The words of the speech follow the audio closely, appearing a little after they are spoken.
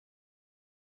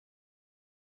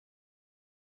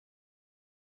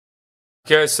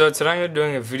Okay, so today I'm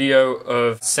doing a video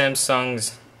of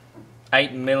Samsung's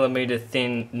 8mm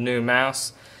thin new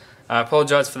mouse. I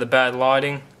apologise for the bad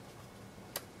lighting,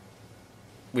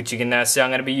 which you can now see.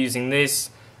 I'm going to be using this,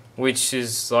 which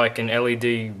is like an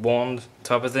LED wand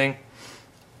type of thing.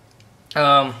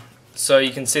 So you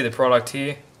can see the product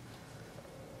here.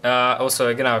 Also,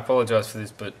 again, I apologise for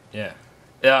this, but yeah.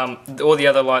 All the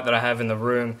other light that I have in the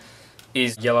room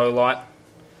is yellow light.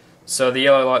 So the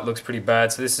yellow light looks pretty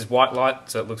bad, so this is white light,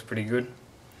 so it looks pretty good.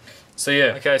 So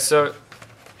yeah, okay, so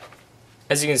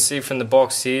as you can see from the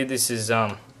box here, this is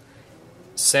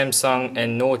Samsung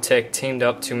and Nortek teamed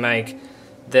up to make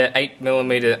their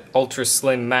 8mm ultra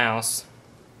slim mouse.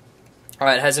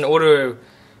 Alright, it has an auto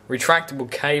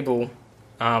retractable cable,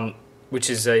 which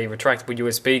is a retractable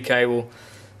USB cable.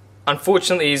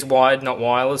 Unfortunately it is wired, not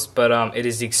wireless, but it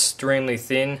is extremely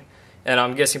thin. And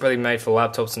I'm guessing probably made for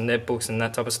laptops and netbooks and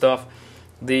that type of stuff.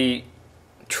 The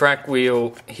track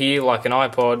wheel here, like an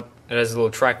iPod, it has a little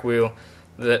track wheel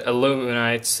that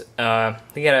illuminates, I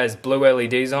think it has blue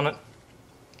LEDs on it.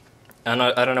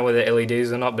 I don't know whether they're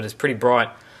LEDs or not, but it's pretty bright.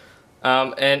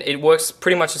 And it works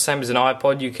pretty much the same as an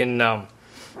iPod. You can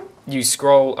you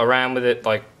scroll around with it,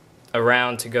 like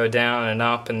around to go down and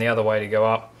up and the other way to go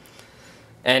up.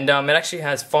 And it actually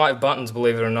has 5 buttons,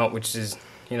 believe it or not, which is,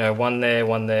 you know, one there,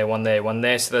 one there, one there, one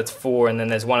there, so that's 4, and then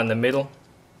there's one in the middle.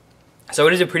 So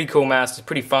it is a pretty cool mouse, it's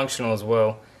pretty functional as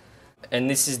well. And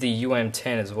this is the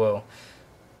UM10 as well.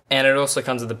 And it also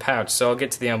comes with a pouch, so I'll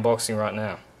get to the unboxing right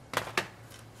now.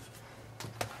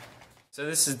 So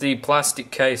this is the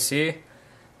plastic case here.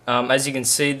 As you can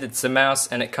see, that's the mouse,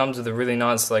 and it comes with a really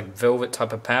nice like velvet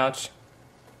type of pouch.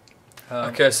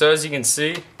 Okay, so as you can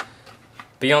see,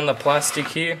 beyond the plastic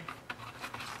here,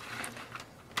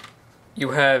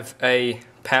 you have a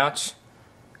pouch.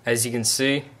 As you can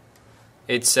see,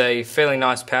 it's a fairly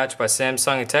nice pouch by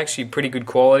Samsung. It's actually pretty good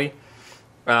quality,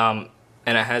 and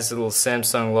it has a little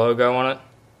Samsung logo on it,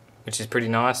 which is pretty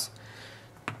nice.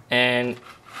 And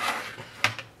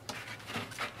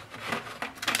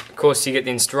of course you get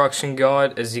the instruction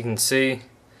guide, as you can see,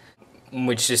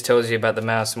 which just tells you about the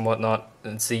mouse and whatnot.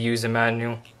 It's the user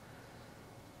manual.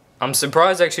 I'm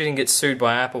surprised I actually didn't get sued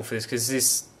by Apple for this, because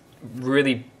this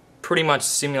really pretty much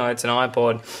simulates an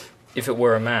iPod if it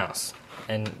were a mouse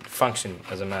and functioned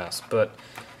as a mouse, but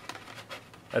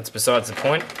that's besides the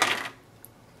point.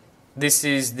 This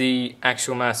is the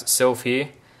actual mouse itself here,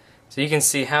 so you can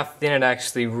see how thin it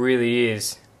actually really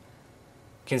is.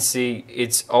 You can see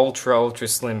its ultra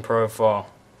slim profile.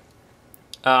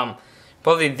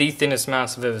 Probably the thinnest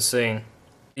mouse I've ever seen.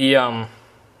 The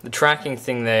tracking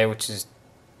thing there, which is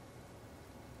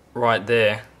right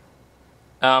there,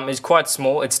 is quite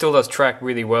small. It still does track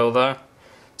really well though,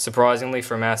 surprisingly,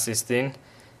 for a mouse this thin.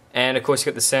 And of course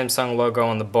you got the Samsung logo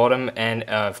on the bottom, and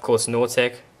of course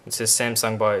Nortek. It says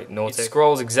Samsung by Nortek. It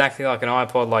scrolls exactly like an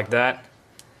iPod, like that,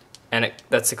 and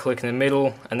that's a click in the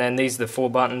middle. And then these are the 4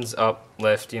 buttons, up,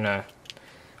 left, you know,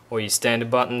 or your standard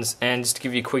buttons. And just to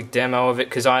give you a quick demo of it,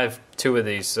 because I have 2 of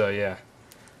these, so yeah,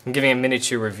 I'm giving a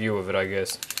miniature review of it, I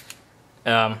guess.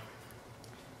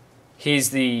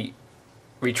 Here's the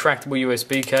retractable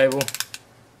USB cable.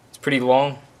 It's pretty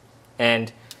long,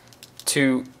 and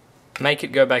to make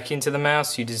it go back into the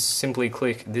mouse, you just simply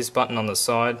click this button on the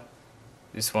side,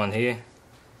 this one here,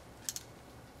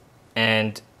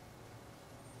 and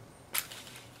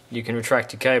you can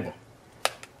retract your cable.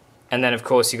 And then of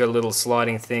course you got a little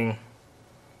sliding thing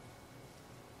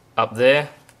up there,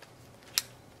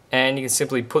 and you can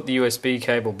simply put the USB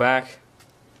cable back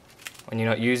when you're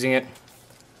not using it,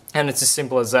 and it's as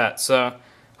simple as that. So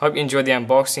hope you enjoyed the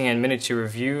unboxing and miniature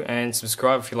review, and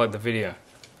subscribe if you like the video.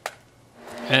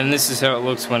 And this is how it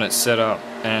looks when it's set up,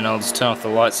 and I'll just turn off the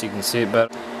light so you can see it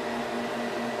better.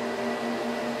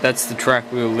 That's the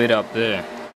track wheel lit up there.